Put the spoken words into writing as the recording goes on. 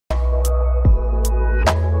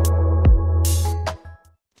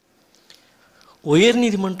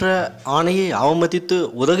உயர்நீதிமன்ற ஆணையை அவமதித்து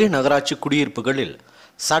உதகை நகராட்சி குடியிருப்புகளில்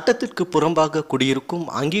சட்டத்திற்கு புறம்பாக குடியிருக்கும்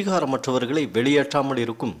அங்கீகாரமற்றவர்களை வெளியேற்றாமல்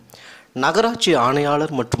இருக்கும் நகராட்சி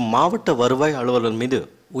ஆணையாளர் மற்றும் மாவட்ட வருவாய் அலுவலர் மீது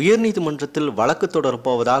உயர்நீதிமன்றத்தில் வழக்கு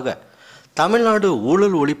தொடரப்போவதாக தமிழ்நாடு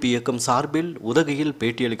ஊழல் ஒழிப்பு இயக்கம் சார்பில் உதகையில்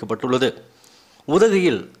பேட்டியளிக்கப்பட்டுள்ளது.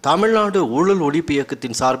 உதகையில் தமிழ்நாடு ஊழல் ஒழிப்பு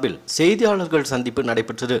இயக்கத்தின் சார்பில் செய்தியாளர்கள் சந்திப்பு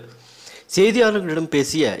நடைபெற்றது. செய்தியாளர்களிடம்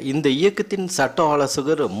பேசிய இந்த இயக்கத்தின் சட்ட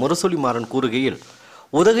ஆலோசகர் முரசொலி மாறன் கூறுகையில்,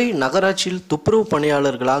 உதகை நகராட்சியில் துப்புரவு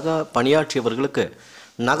பணியாளர்களாக பணியாற்றியவர்களுக்கு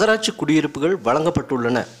நகராட்சி குடியிருப்புகள்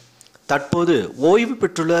வழங்கப்பட்டுள்ளன. தற்போது ஓய்வு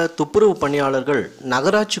பெற்றுள்ள துப்புரவு பணியாளர்கள்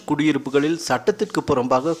நகராட்சி குடியிருப்புகளில் சட்டத்திற்கு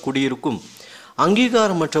புறம்பாக குடியிருக்கும்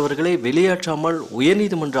அங்கீகாரமற்றவர்களை வெளியேற்றாமல்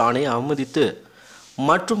உயர்நீதிமன்ற ஆணையை அவமதித்து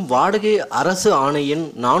மற்றும் வாடகை அரசு ஆணை எண்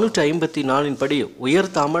 454 படி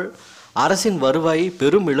உயர்த்தாமல் அரசின் வருவாயை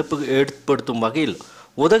பெரும் இழப்பு ஏற்படுத்தும் வகையில்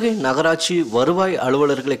உதகை நகராட்சி வருவாய்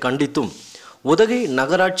அலுவலர்களை கண்டித்தும் உதகை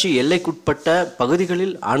நகராட்சி எல்லைக்குட்பட்ட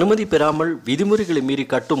பகுதிகளில் அனுமதி பெறாமல் விதிமுறைகளை மீறி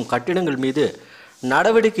கட்டும் கட்டிடங்கள் மீது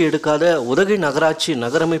நடவடிக்கை எடுக்காத உதகை நகராட்சி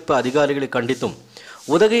நகரமைப்பு அதிகாரிகளை கண்டித்தும்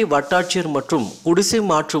உதகை வட்டாட்சியர் மற்றும் குடிசை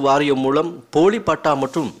மாற்று வாரியம் மூலம் போலி பட்டா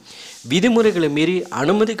மற்றும் விதிமுறைகளை மீறி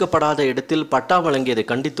அனுமதிக்கப்படாத இடத்தில் பட்டா வழங்கியதை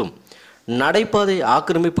கண்டித்தும் நடைபாதை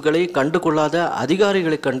ஆக்கிரமிப்புகளை கண்டுகொள்ளாத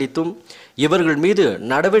அதிகாரிகளை கண்டித்தும் இவர்கள் மீது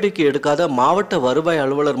நடவடிக்கை எடுக்காத மாவட்ட வருவாய்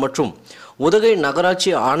அலுவலர் மற்றும் உதகை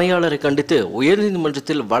நகராட்சி ஆணையாளரை கண்டித்து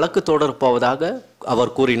உயர்நீதிமன்றத்தில் வழக்கு தொடரப்போவதாக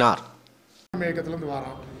அவர் கூறினார்.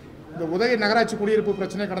 இந்த உதகை நகராட்சி குடியிருப்பு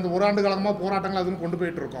பிரச்சனை கடந்த ஒரு ஆண்டு காலமாக போராட்டங்கள் அதுன்னு கொண்டு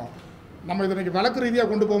போயிட்டு இருக்கோம். நம்ம இதனைக்கு வழக்கு ரீதியாக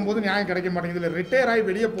கொண்டு போகும்போது நியாயம் கிடைக்க மாட்டேங்குது. இதில் ரிட்டையர் ஆகி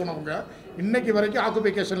வெளியே போனவங்க இன்னைக்கு வரைக்கும்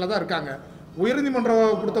ஆக்குபேஷனில் தான் இருக்காங்க.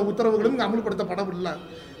 உயர்நீதிமன்றம் கொடுத்த உத்தரவுகளும் இங்கே அமல்படுத்தப்படவில்லை.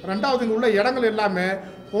 ரெண்டாவது, இங்கே உள்ள இடங்கள் எல்லாமே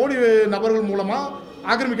போலி நபர்கள் மூலமாக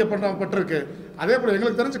ஆக்கிரமிக்கப்பட்டிருக்கு. அதே போல்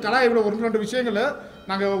எங்களுக்கு தெரிஞ்ச கலாயில் ஒரு 2 விஷயங்கள்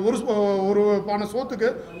நாங்கள் ஒரு பானை சோத்துக்கு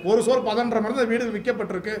ஒரு சோறு 10 மாதிரி வீடு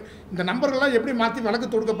விற்கப்பட்டிருக்கு. இந்த நம்பர்கள்லாம் எப்படி மாற்றி வழக்கு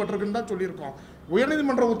தொடுக்கப்பட்டிருக்குன்னு தான் சொல்லியிருக்கோம்.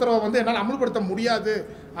 உயர்நீதிமன்ற உத்தரவை என்னால் அமல்படுத்த முடியாது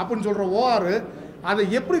அப்படின்னு சொல்கிற ஓஆர் அதை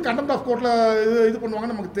எப்படி கண்டெம்ட் ஆஃப் கோர்ட்டில் இது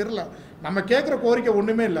பண்ணுவாங்கன்னு நமக்கு தெரியல. நம்ம கேட்குற கோரிக்கை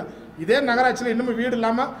ஒன்றுமே இல்லை. இதே நகராட்சியில் இன்னமும் வீடு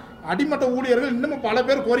இல்லாமல் அடிமட்ட ஊழியர்கள் இன்னமும் பல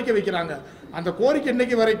பேர் கோரிக்கை வைக்கிறாங்க. அந்த கோரிக்கை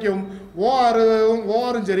இன்னைக்கு வரைக்கும்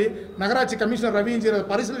ஓஆரும் சரி நகராட்சி கமிஷனர் ரவியும் சரி அதை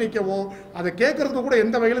பரிசீலிக்கவோ அதை கேட்கறதுக்கு கூட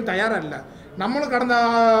எந்த வகையிலும் தயாராக இல்லை. நம்மளும் கடந்த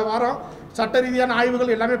வாரம் சட்ட ரீதியான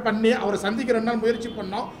ஆய்வுகள் எல்லாமே பண்ணி அவரை சந்திக்கிற 2 நாள் முயற்சி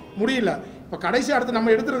பண்ணோம், முடியல. இப்போ கடைசி அடுத்து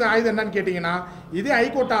நம்ம எடுத்துருக்க ஆயுதம் என்னன்னு கேட்டிங்கன்னா, இதே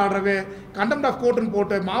ஹைகோர்ட் ஆர்டரவே கண்டெம்ட் ஆஃப் கோர்ட்டுன்னு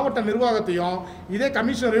போட்டு மாவட்ட நிர்வாகத்தையும் இதே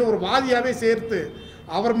கமிஷனரையும் ஒரு வாதியாகவே சேர்த்து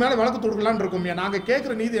அவர் மேலே வழக்கு தொடுக்கலான்னு இருக்கோம். நாங்கள்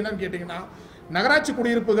கேட்குற நீதி என்னன்னு கேட்டிங்கன்னா, நகராட்சி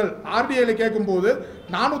குடியிருப்புகள் ஆர்டிஐயில் கேட்கும்போது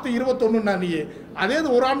 421 அதே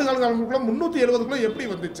ஒரு ஆண்டு காலங்களுக்குள்ள 370 எப்படி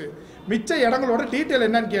வந்துச்சு? மிச்ச இடங்களோட டீட்டெயில்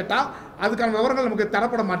என்னன்னு கேட்டால் அதுக்கான விவரங்கள் நமக்கு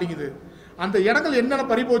தரப்பட மாட்டேங்குது. அந்த இடங்கள் என்னென்ன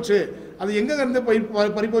பறிப்போச்சு, அது எங்கேருந்து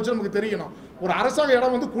பறிப்போச்சு நமக்கு தெரியணும். ஒரு அரசாங்க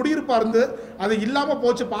இடம் குடியிருப்பாக இருந்து அது இல்லாமல்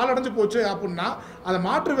போச்சு, பாலடைஞ்சு போச்சு அப்படின்னா அதை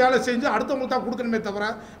மாற்று வேலை செஞ்சு அடுத்தவங்களுக்கு தான் கொடுக்கணுமே தவிர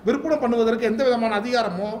விற்பனை பண்ணுவதற்கு எந்த விதமான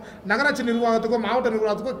அதிகாரமோ நகராட்சி நிர்வாகத்துக்கோ மாவட்ட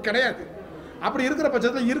நிர்வாகத்துக்கோ கிடையாது. அப்படி இருக்கிற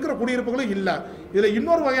பட்சத்தில் இருக்கிற குடியிருப்புகளும் இல்லை. இதில்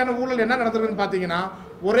இன்னொரு வகையான ஊழல் என்ன நடந்திருக்குன்னு பார்த்தீங்கன்னா,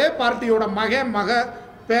 ஒரே பார்ட்டியோட மக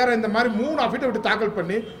பேரை இந்த மாதிரி 3 அஃபிடவிட் தாக்கல்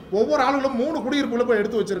பண்ணி ஒவ்வொரு ஆளுகளும் 3 குடியிருப்புகளை போய்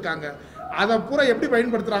எடுத்து வச்சுருக்காங்க. அதை பூரா எப்படி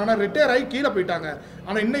பயன்படுத்துகிறாங்கன்னா, ரிட்டையர் ஆகி கீழே போயிட்டாங்க.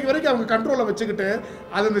 ஆனால் இன்றைக்கி வரைக்கும் அவங்க கண்ட்ரோலில் வச்சுக்கிட்டு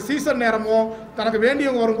அது இந்த சீசன் நேரமோ தனக்கு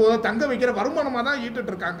வேண்டியவங்க வரும்போது தங்க வைக்கிற வருமானமாக தான்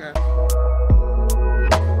ஈட்டுட்டு இருக்காங்க.